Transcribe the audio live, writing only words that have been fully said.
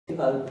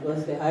difficult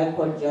because the High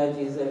Court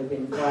judges have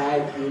been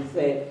bribed with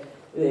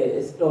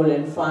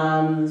stolen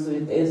farms,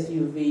 with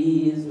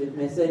SUVs, with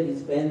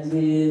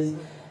Mercedes-Benzes,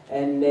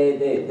 and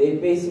they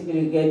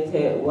basically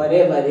get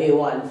whatever they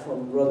want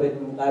from Robert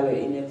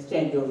Mugabe in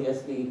exchange,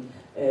 obviously,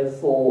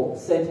 for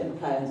certain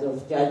kinds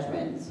of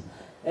judgments.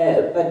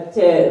 But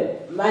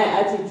my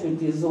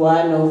attitude is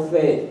one of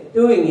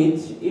doing it,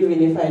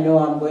 even if I know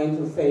I'm going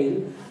to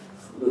fail,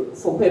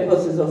 for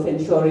purposes of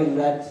ensuring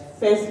that,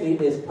 firstly,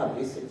 there's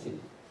publicity.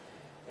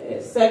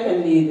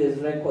 Secondly, there's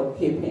record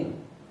keeping.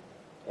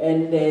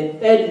 And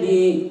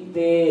thirdly,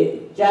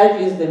 the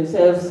judges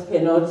themselves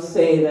cannot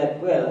say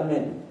that, well, I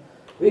mean,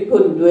 we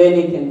couldn't do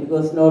anything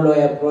because no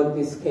lawyer brought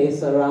this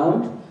case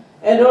around.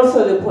 And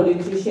also the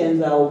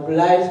politicians are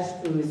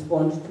obliged to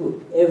respond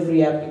to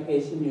every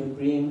application you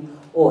bring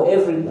or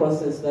every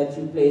process that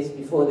you place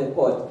before the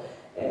court.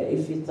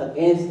 If it's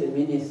against the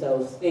Minister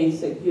of State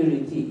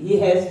Security, he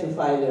has to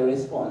file a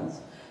response.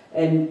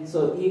 And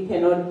so he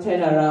cannot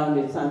turn around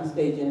at some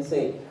stage and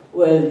say,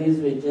 well, these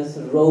were just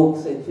rogue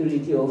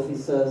security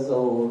officers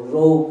or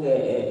rogue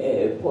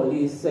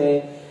police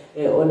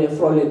on a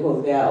frolic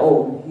of their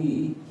own.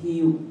 He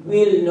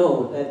will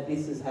know that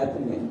this is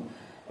happening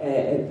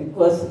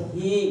because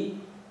he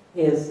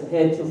has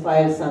had to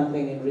file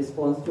something in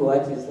response to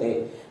what is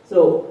there.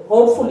 So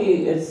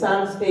hopefully at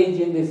some stage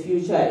in the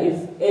future,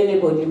 if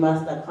anybody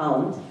must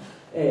account,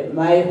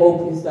 my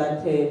hope is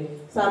that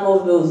some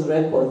of those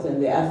records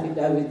and the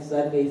affidavits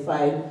that they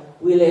file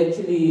will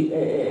actually,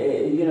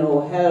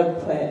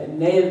 help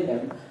nail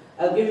them.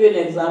 I'll give you an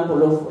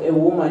example of a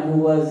woman who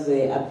was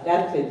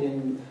abducted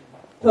and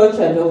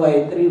tortured over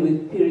a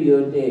 3-week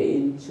period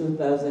in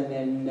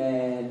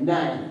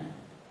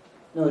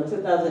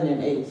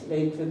 2008,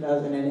 late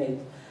 2008.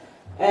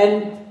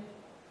 And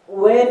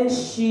when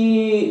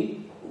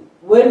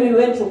we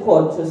went to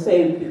court to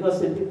say, because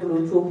the people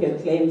who took her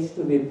claimed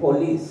to be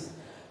police,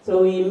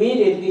 so we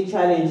immediately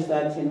challenged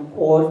that in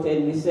court,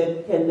 and we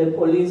said, can the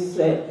police,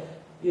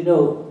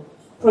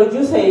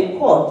 produce her in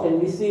court,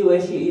 and we see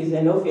where she is.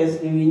 And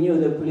obviously we knew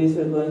the police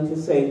were going to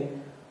say,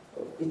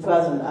 it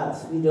wasn't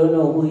us, we don't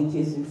know who it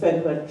is. In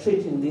fact, we're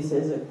treating this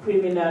as a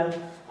criminal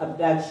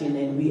abduction,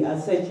 and we are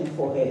searching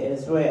for her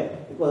as well,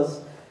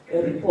 because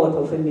a report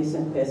of a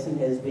missing person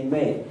has been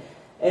made.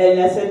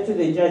 And I said to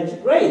the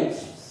judge, great,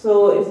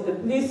 so if the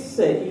police,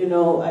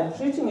 are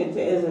treating it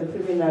as a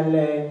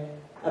criminal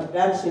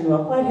abduction,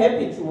 we're quite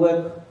happy to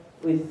work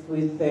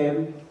with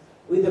the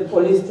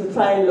police to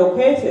try and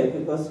locate her,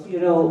 because,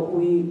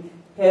 we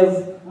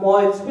have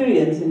more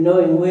experience in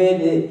knowing where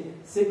the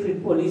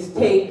secret police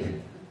take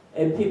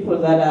people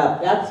that are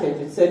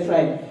abducted, etc.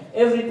 And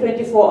every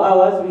 24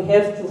 hours we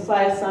have to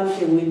file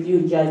something with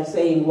you, Judge,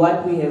 saying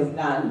what we have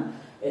done.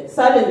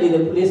 Suddenly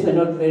the police were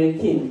not very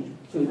keen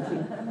to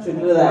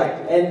do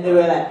that. And they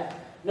were like,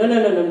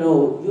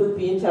 no, you'll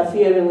be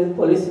interfering with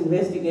police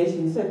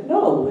investigation. He said,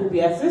 no, we'll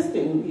be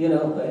assisting,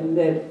 And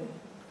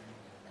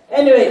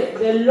anyway,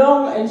 the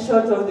long and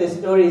short of the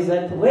story is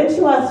that when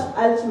she was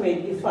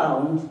ultimately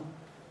found,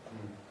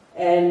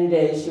 and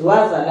she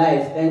was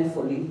alive,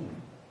 thankfully,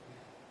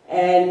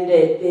 and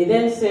they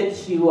then said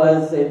she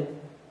was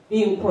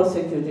being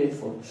prosecuted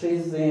for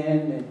treason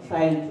and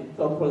trying to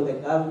topple the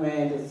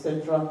government,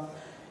 etc.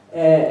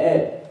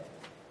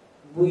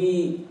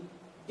 We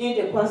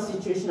did a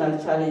constitutional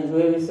challenge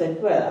where we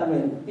said, well,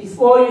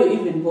 before you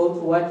even go to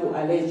what you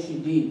allege she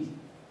did,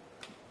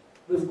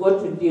 we've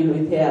got to deal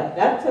with her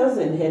abductors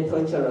and her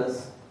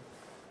torturers.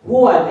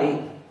 Who are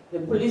they? The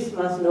police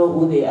must know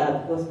who they are,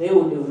 because they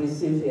would have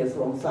received her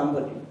from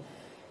somebody.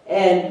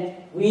 And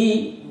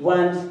we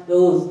want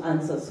those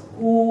answers.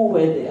 Who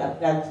were the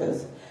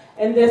abductors?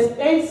 And the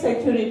State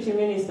Security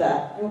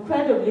Minister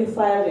incredibly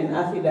filed an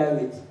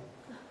affidavit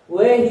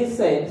where he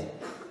said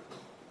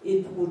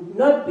it would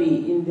not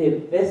be in the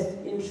best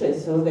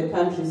interest of the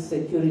country's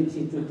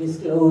security to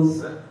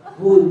disclose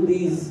who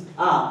these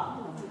are.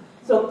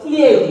 So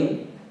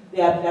clearly,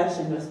 the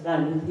abduction was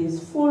done with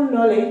his full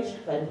knowledge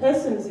by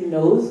persons he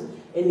knows,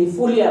 and he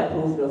fully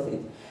approved of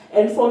it.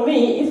 And for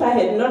me, if I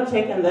had not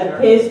taken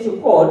that case to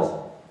court,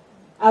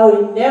 I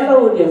never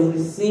would have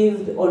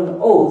received on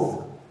oath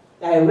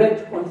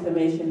direct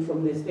confirmation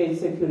from the State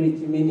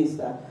Security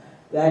Minister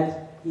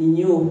that he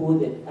knew who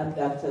the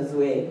abductors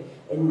were,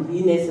 and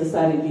he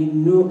necessarily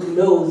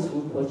knows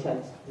who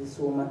tortured this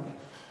woman.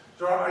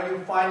 So are you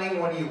finding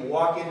when you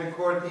walk into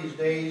court these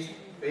days,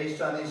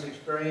 based on these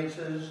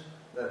experiences,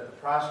 that the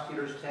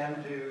prosecutors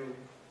tend to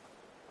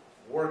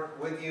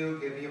work with you,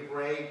 give you a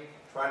break,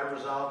 try to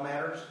resolve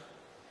matters?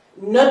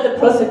 Not the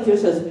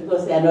prosecutors,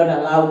 because they are not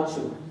allowed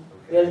to.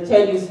 They'll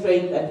tell you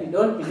straight that we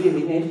don't believe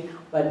in it,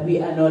 but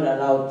we are not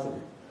allowed to.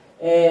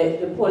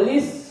 The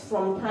police,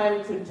 from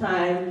time to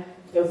time,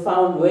 have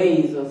found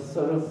ways of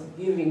sort of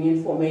giving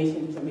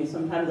information to me.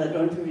 Sometimes I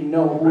don't even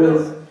know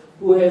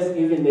who has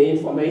given the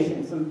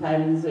information.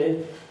 Sometimes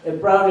a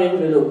brown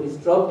envelope is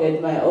dropped at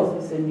my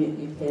office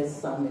and it has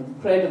some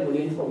incredible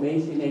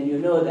information, and you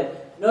know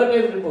that not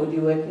everybody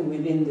working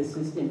within the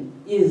system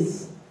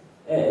is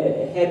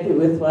happy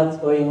with what's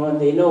going on.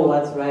 They know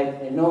what's right,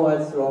 they know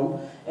what's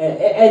wrong.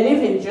 And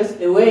even just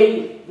the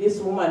way this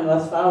woman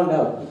was found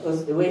out,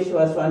 because the way she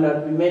was found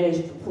out, we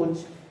managed to put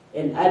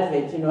an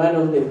advert in one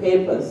of the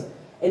papers,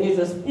 and it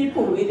was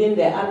people within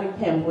the army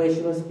camp where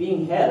she was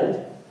being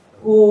held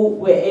who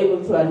were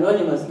able to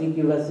anonymously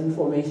give us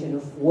information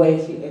of where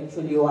she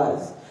actually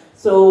was.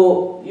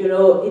 So, you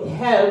know, it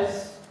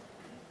helps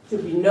to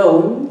be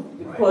known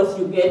because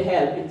you get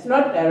help. It's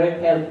not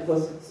direct help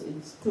because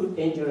it's too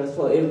dangerous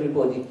for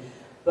everybody.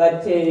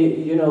 But,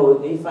 you know,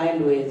 they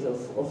find ways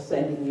of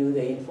sending you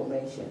the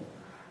information.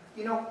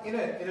 You know, in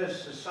a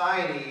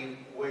society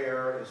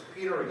where, as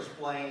Peter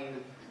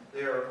explained,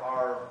 there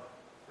are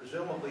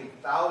presumably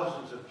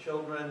thousands of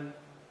children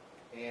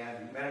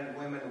and men and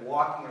women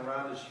walking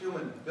around as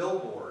human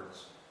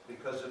billboards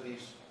because of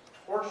these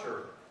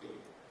torture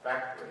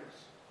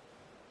factories.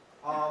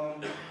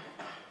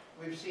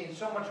 We've seen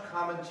so much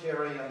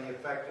commentary on the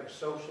effect of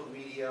social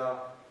media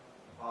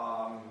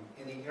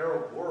in the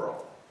Arab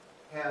world.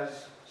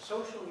 Has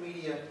social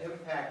media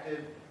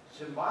impacted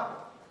Zimbabwe?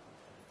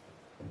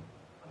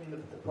 I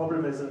mean, the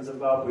problem is in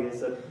Zimbabwe is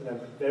that, you know,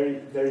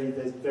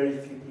 there's very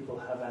few people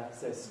have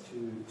access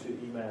to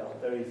email.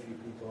 Very few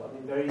people. I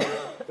mean,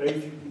 very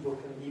few people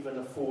can even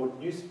afford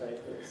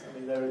newspapers. I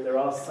mean, there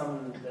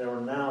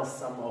are now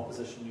some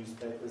opposition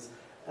newspapers,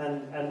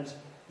 and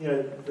you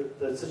know,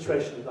 the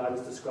situation that I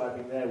was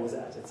describing there was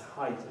at its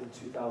height in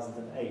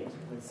 2008.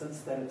 I mean,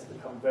 since then it's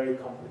become very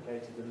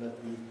complicated in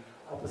that the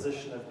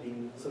opposition have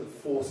been sort of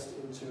forced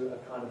into a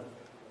kind of,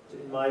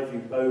 in my view,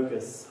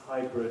 bogus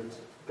hybrid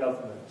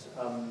government,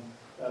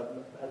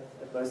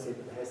 mostly at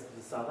the behest of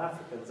the South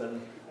Africans,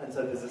 and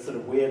so there's a sort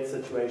of weird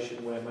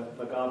situation where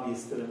Mugabe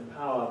is still in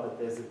power, but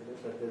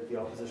the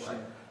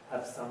opposition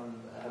have some.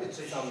 It's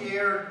a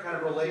shared kind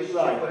of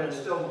relationship, but it's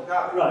still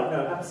Mugabe. Right,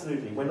 no,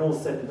 absolutely. When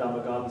all's said and done,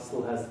 Mugabe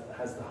still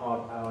has the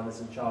hard power and is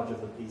in charge of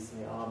the police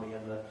and the army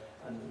and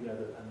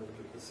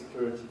the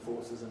security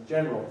forces in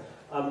general.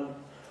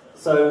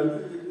 So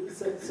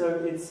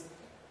it's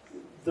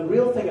the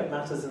real thing that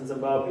matters in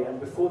Zimbabwe, and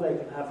before they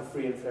can have a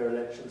free and fair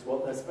elections,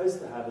 what they're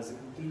supposed to have is a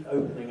complete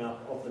opening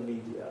up of the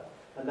media,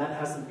 and that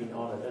hasn't been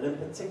honoured. And in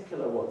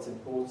particular, what's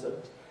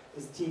important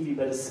is TV,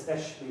 but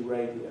especially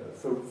radio,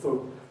 for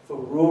the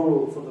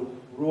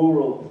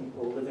rural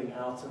people living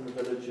out in the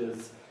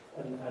villages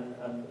and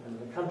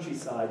the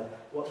countryside.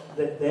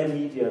 Their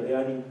media, the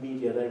only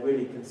media they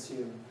really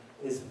consume,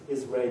 is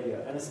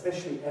radio, and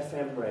especially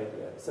FM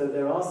radio. So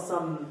there are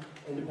some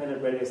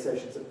independent radio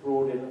stations that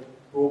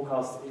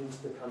broadcast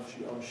into the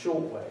country on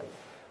shortwave.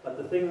 But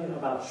the thing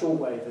about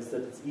shortwave is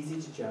that it's easy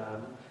to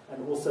jam,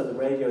 and also the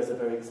radios are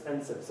very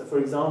expensive. So, for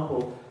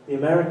example, the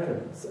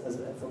Americans,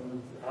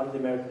 from out of the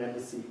American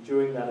embassy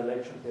during that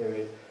election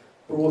period,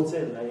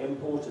 they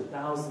imported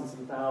thousands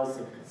and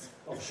thousands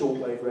of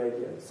shortwave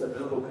radios so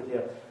people could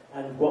hear.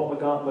 And what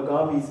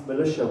Mugabe's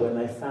militia, when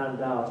they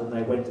found out and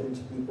they went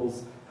into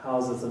people's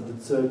houses and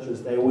did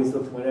searches, they always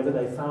looked, whenever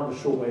they found a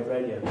shortwave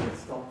radio, they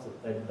stopped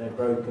it, they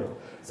broke it.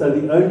 So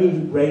the only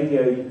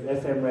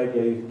FM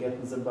radio you can get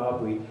in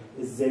Zimbabwe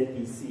is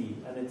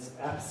ZBC, and it's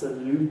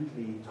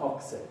absolutely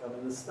toxic. I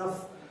mean, the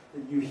stuff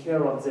that you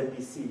hear on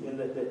ZBC, in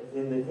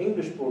the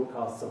English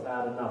broadcasts are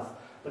bad enough,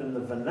 but in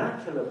the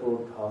vernacular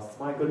broadcasts,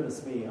 my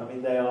goodness me, I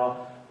mean, they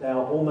are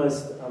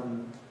almost,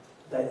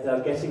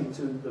 they're getting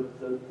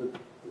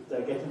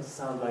to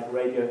sound like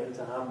Radio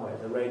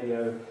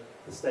Interahamwe,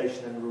 the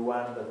station in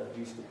Rwanda that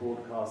used to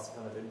broadcast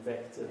kind of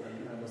invective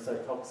and was so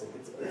toxic.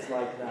 It's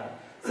like that.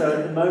 So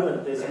at the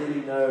moment, there's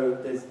really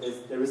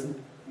there isn't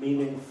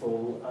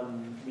meaningful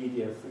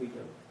media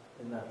freedom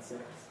in that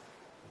sense.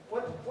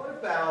 What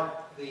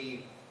about the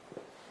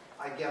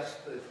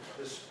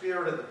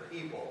spirit of the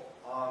people?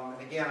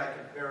 And again, I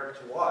compare it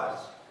to us.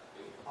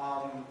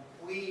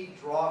 We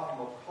draw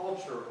from a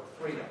culture of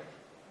freedom.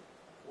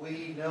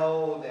 We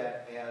know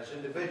that as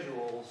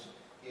individuals,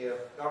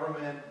 if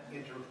government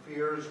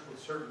interferes with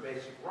certain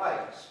basic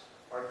rights,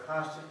 our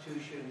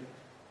Constitution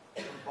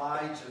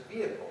provides a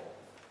vehicle,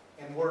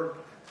 and we're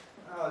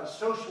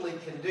socially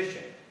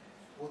conditioned.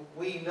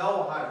 We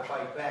know how to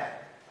fight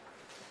back.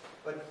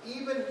 But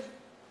even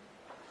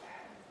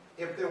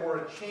if there were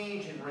a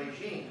change in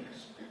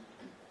regimes,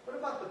 what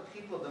about the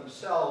people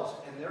themselves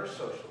and their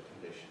social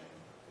conditioning?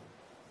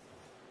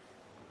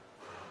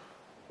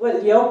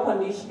 Well, your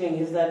conditioning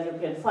is that you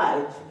can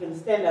fight, you can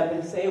stand up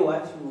and say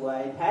what you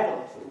are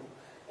entitled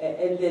to,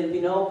 and there'll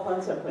be no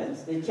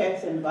consequence. The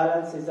checks and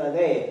balances are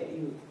there,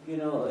 you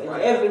know, and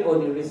right.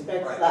 Everybody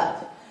respects right.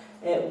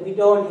 That. We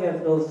don't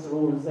have those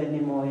rules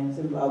anymore in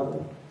Zimbabwe.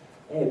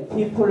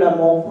 People are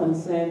more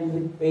concerned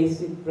with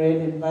basic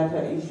bread and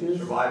butter issues.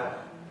 Survival.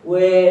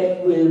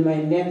 Where will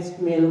my next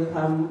meal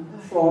come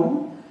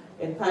from?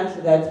 A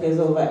country that has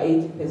over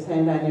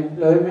 80%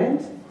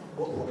 unemployment.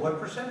 What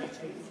percentage?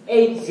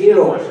 80,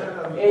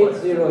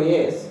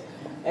 yes.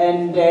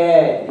 And,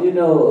 you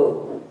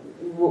know,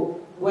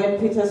 when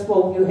Peter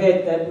spoke, you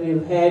heard that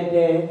we've had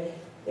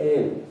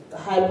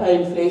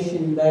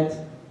hyperinflation that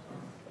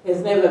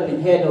has never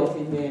been heard of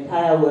in the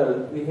entire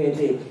world. We had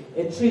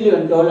 $1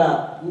 trillion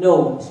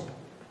note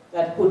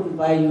that couldn't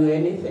buy you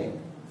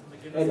anything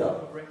at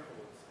all.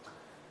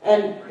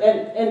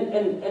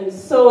 And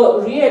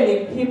so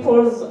really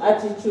people's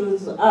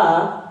attitudes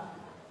are,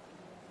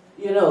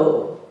 you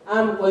know,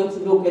 I'm going to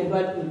look at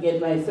what will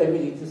get my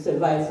family to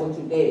survive for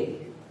today.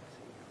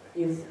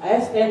 If I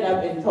stand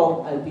up and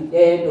talk, I'll be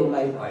dead, or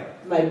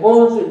my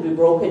bones will be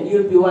broken.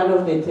 You'll be one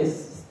of the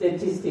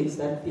statistics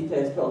that Peter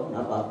is talking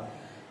about.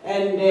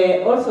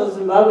 And also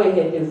Zimbabwe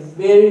had a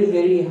very,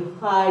 very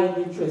high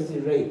literacy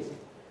rate.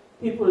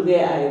 People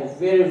there are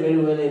very, very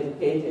well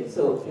educated.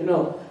 So, you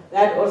know,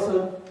 that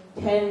also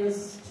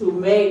tends to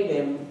make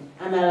them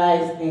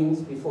analyze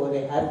things before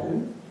they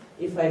happen.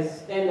 If I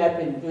stand up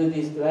and do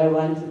this, do I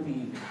want to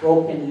be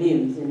broken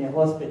limbs in a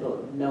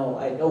hospital? No,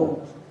 I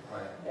don't.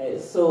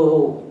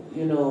 So,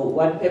 you know,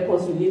 what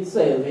purpose will it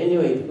serve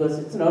anyway, because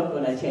it's not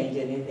going to change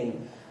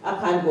anything. I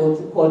can't go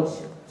to court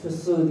to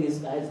sue these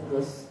guys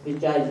because the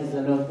judges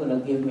are not going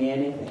to give me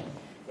anything.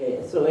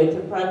 So at a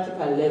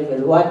practical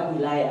level, what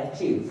will I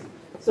achieve?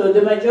 So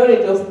the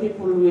majority of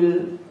people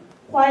will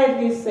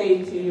quietly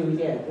say to you,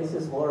 yeah, this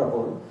is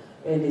horrible,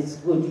 and it's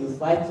good you're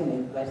fighting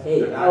it, but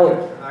hey,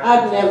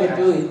 I'd never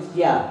do it,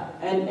 yeah.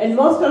 And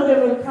most of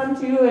them will come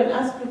to you and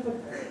ask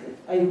you,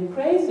 are you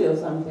crazy or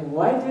something?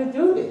 Why do you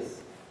do this?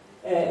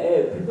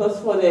 Because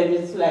for them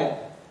it's like,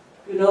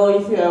 you know,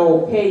 if you are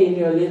okay in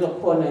your little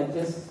corner,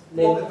 just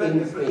let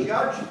things be.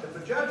 If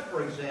a judge,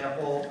 for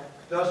example,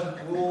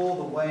 doesn't rule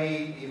the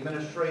way the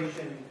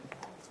administration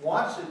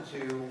wants it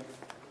to,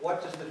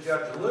 what does the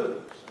judge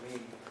lose? I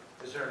mean,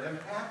 is there an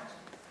impact?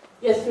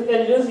 Yes, you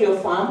can lose your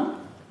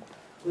farm.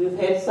 We've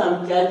had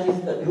some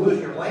judges that... You lose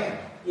your land.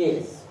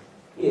 Yes,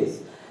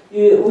 yes.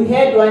 We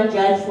had one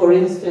judge, for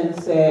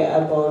instance,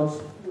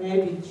 about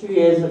maybe 2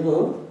 years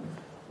ago,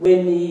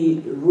 when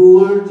he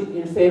ruled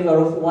in favor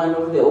of one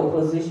of the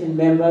opposition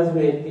members who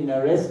had been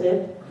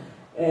arrested.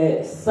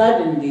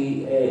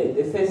 Suddenly,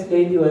 the First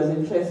Lady was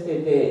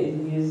interested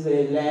in his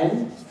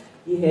land.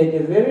 He had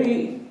a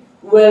very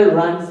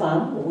well-run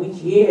farm, which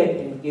he had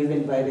been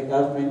given by the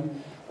government,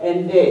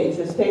 and it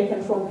was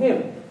taken from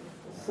him.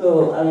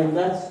 So, I mean,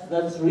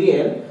 that's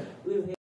real.